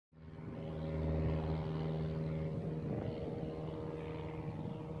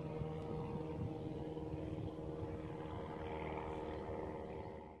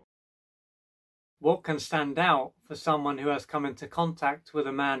What can stand out for someone who has come into contact with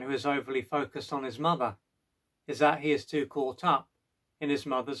a man who is overly focused on his mother is that he is too caught up in his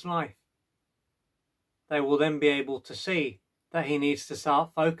mother's life. They will then be able to see that he needs to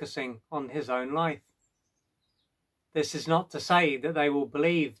start focusing on his own life. This is not to say that they will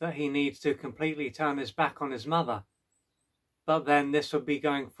believe that he needs to completely turn his back on his mother, but then this would be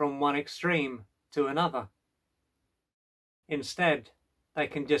going from one extreme to another. Instead, they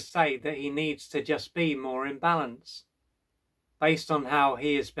can just say that he needs to just be more in balance. Based on how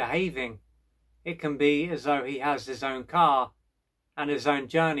he is behaving, it can be as though he has his own car and his own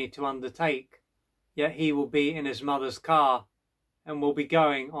journey to undertake, yet he will be in his mother's car and will be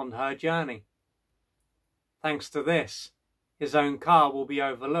going on her journey. Thanks to this, his own car will be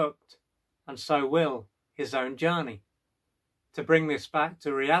overlooked, and so will his own journey. To bring this back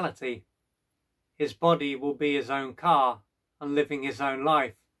to reality, his body will be his own car, and living his own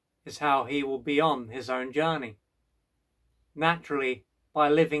life is how he will be on his own journey. Naturally, by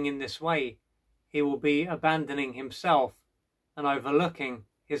living in this way, he will be abandoning himself and overlooking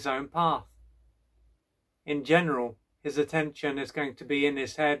his own path. In general, his attention is going to be in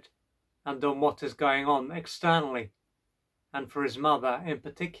his head and on what is going on externally, and for his mother in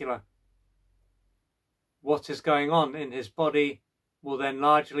particular. What is going on in his body will then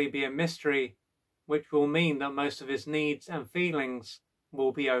largely be a mystery, which will mean that most of his needs and feelings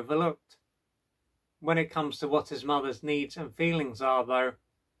will be overlooked. When it comes to what his mother's needs and feelings are, though,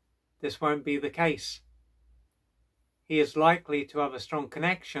 this won't be the case. He is likely to have a strong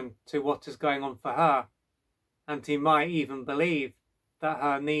connection to what is going on for her, and he might even believe that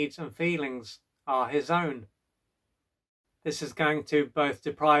her needs and feelings are his own. This is going to both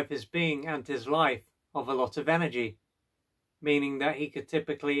deprive his being and his life of a lot of energy, meaning that he could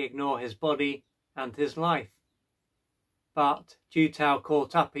typically ignore his body and his life. But due to how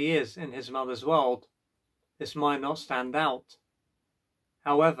caught up he is in his mother's world, this might not stand out.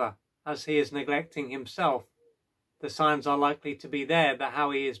 However, as he is neglecting himself, the signs are likely to be there that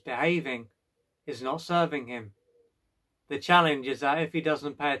how he is behaving is not serving him. The challenge is that if he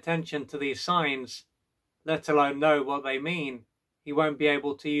doesn't pay attention to these signs, let alone know what they mean, he won't be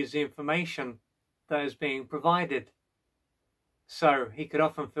able to use the information that is being provided. So he could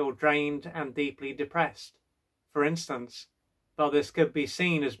often feel drained and deeply depressed, for instance, but this could be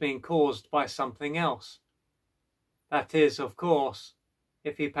seen as being caused by something else. That is, of course,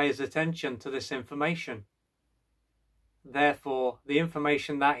 if he pays attention to this information. Therefore, the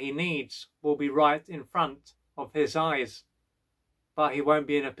information that he needs will be right in front of his eyes, but he won't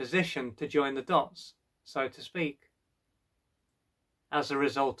be in a position to join the dots, so to speak. As a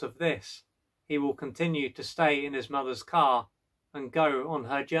result of this, he will continue to stay in his mother's car and go on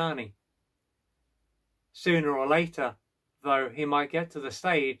her journey. Sooner or later, though, he might get to the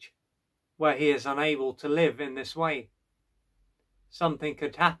stage where he is unable to live in this way. Something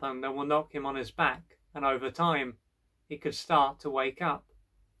could happen that will knock him on his back, and over time, he could start to wake up.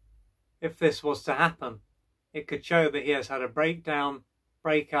 If this was to happen, it could show that he has had a breakdown,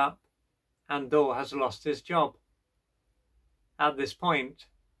 breakup, and/or has lost his job. At this point,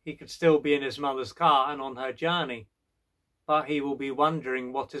 he could still be in his mother's car and on her journey, but he will be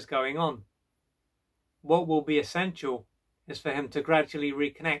wondering what is going on. What will be essential is for him to gradually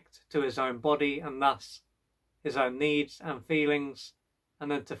reconnect to his own body and thus his own needs and feelings,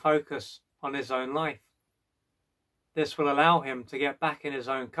 and then to focus on his own life. This will allow him to get back in his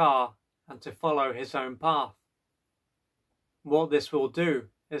own car and to follow his own path. What this will do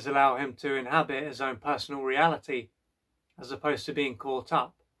is allow him to inhabit his own personal reality, as opposed to being caught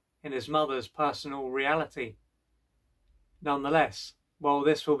up in his mother's personal reality. Nonetheless, while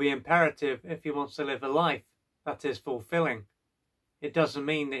this will be imperative if he wants to live a life that is fulfilling, it doesn't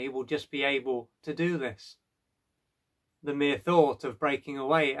mean that he will just be able to do this. The mere thought of breaking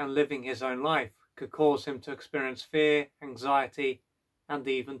away and living his own life could cause him to experience fear, anxiety, and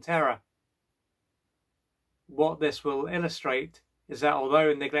even terror. What this will illustrate is that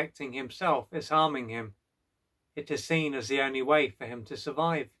although neglecting himself is harming him, it is seen as the only way for him to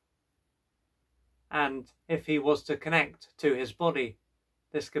survive. And if he was to connect to his body,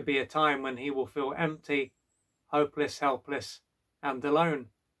 this could be a time when he will feel empty, hopeless, helpless, and alone.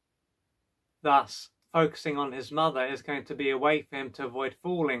 Thus, focusing on his mother is going to be a way for him to avoid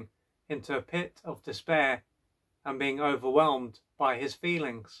falling into a pit of despair and being overwhelmed by his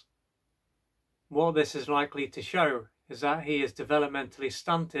feelings. What this is likely to show is that he is developmentally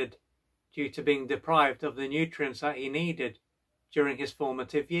stunted due to being deprived of the nutrients that he needed during his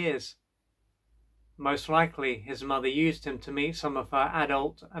formative years. Most likely, his mother used him to meet some of her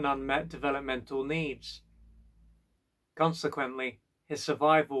adult and unmet developmental needs. Consequently, his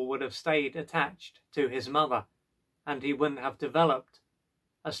survival would have stayed attached to his mother, and he wouldn't have developed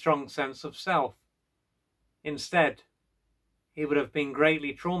a strong sense of self. Instead, he would have been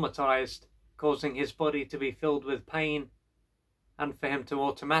greatly traumatized, causing his body to be filled with pain, and for him to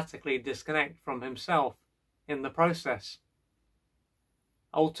automatically disconnect from himself in the process.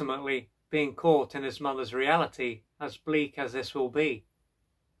 Ultimately, being caught in his mother's reality, as bleak as this will be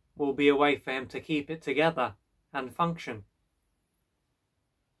a way for him to keep it together and function.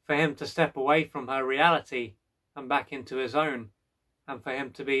 For him to step away from her reality and back into his own, and for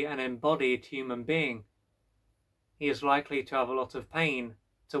him to be an embodied human being, he is likely to have a lot of pain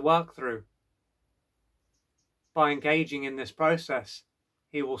to work through. By engaging in this process,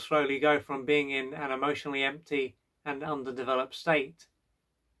 he will slowly go from being in an emotionally empty and underdeveloped state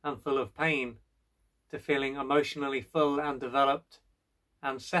and full of pain to feeling emotionally full and developed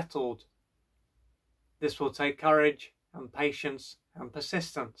and settled. This will take courage and patience and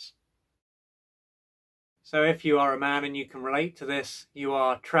persistence. So if you are a man and you can relate to this, you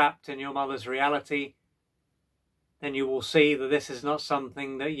are trapped in your mother's reality, then you will see that this is not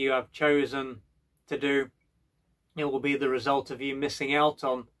something that you have chosen to do. It will be the result of you missing out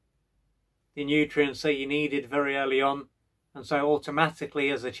on the nutrients that you needed very early on, and so automatically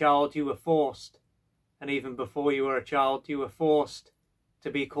as a child you were forced, and even before you were a child you were forced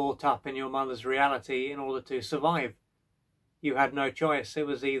to be caught up in your mother's reality in order to survive. You had no choice. It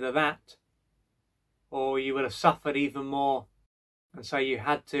was either that or you would have suffered even more, and so you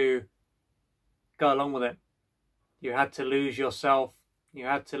had to go along with it. You had to lose yourself. You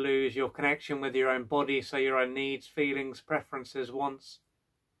had to lose your connection with your own body, so your own needs, feelings, preferences, wants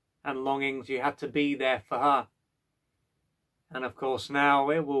and longings, you had to be there for her. And of course now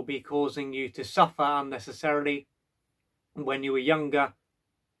it will be causing you to suffer unnecessarily. When you were younger,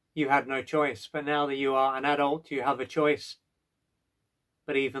 you had no choice, but now that you are an adult, you have a choice.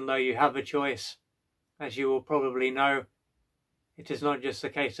 But even though you have a choice, as you will probably know, it is not just a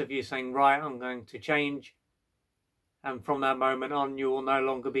case of you saying, right, I'm going to change, and from that moment on you will no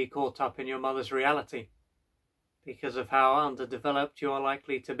longer be caught up in your mother's reality because of how underdeveloped you are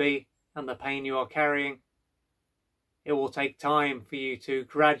likely to be and the pain you are carrying. It will take time for you to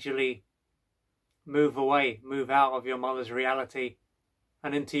gradually move away, move out of your mother's reality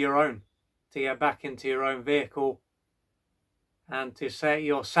and into your own, to get back into your own vehicle and to set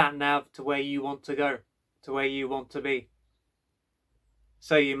your sat-nav to where you want to go, to where you want to be.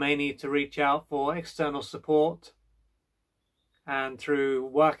 So you may need to reach out for external support, and through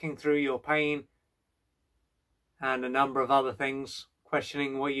working through your pain and a number of other things,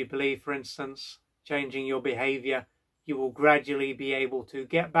 questioning what you believe, for instance, changing your behaviour, you will gradually be able to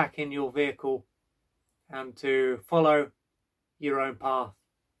get back in your vehicle and to follow your own path.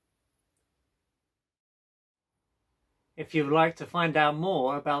 If you would like to find out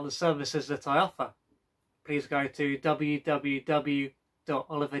more about the services that I offer, please go to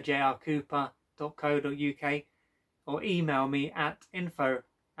www.oliverjrcooper.co.uk or email me at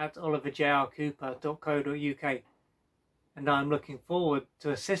info@oliverjrcooper.co.uk, and I'm looking forward to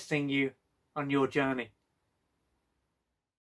assisting you on your journey.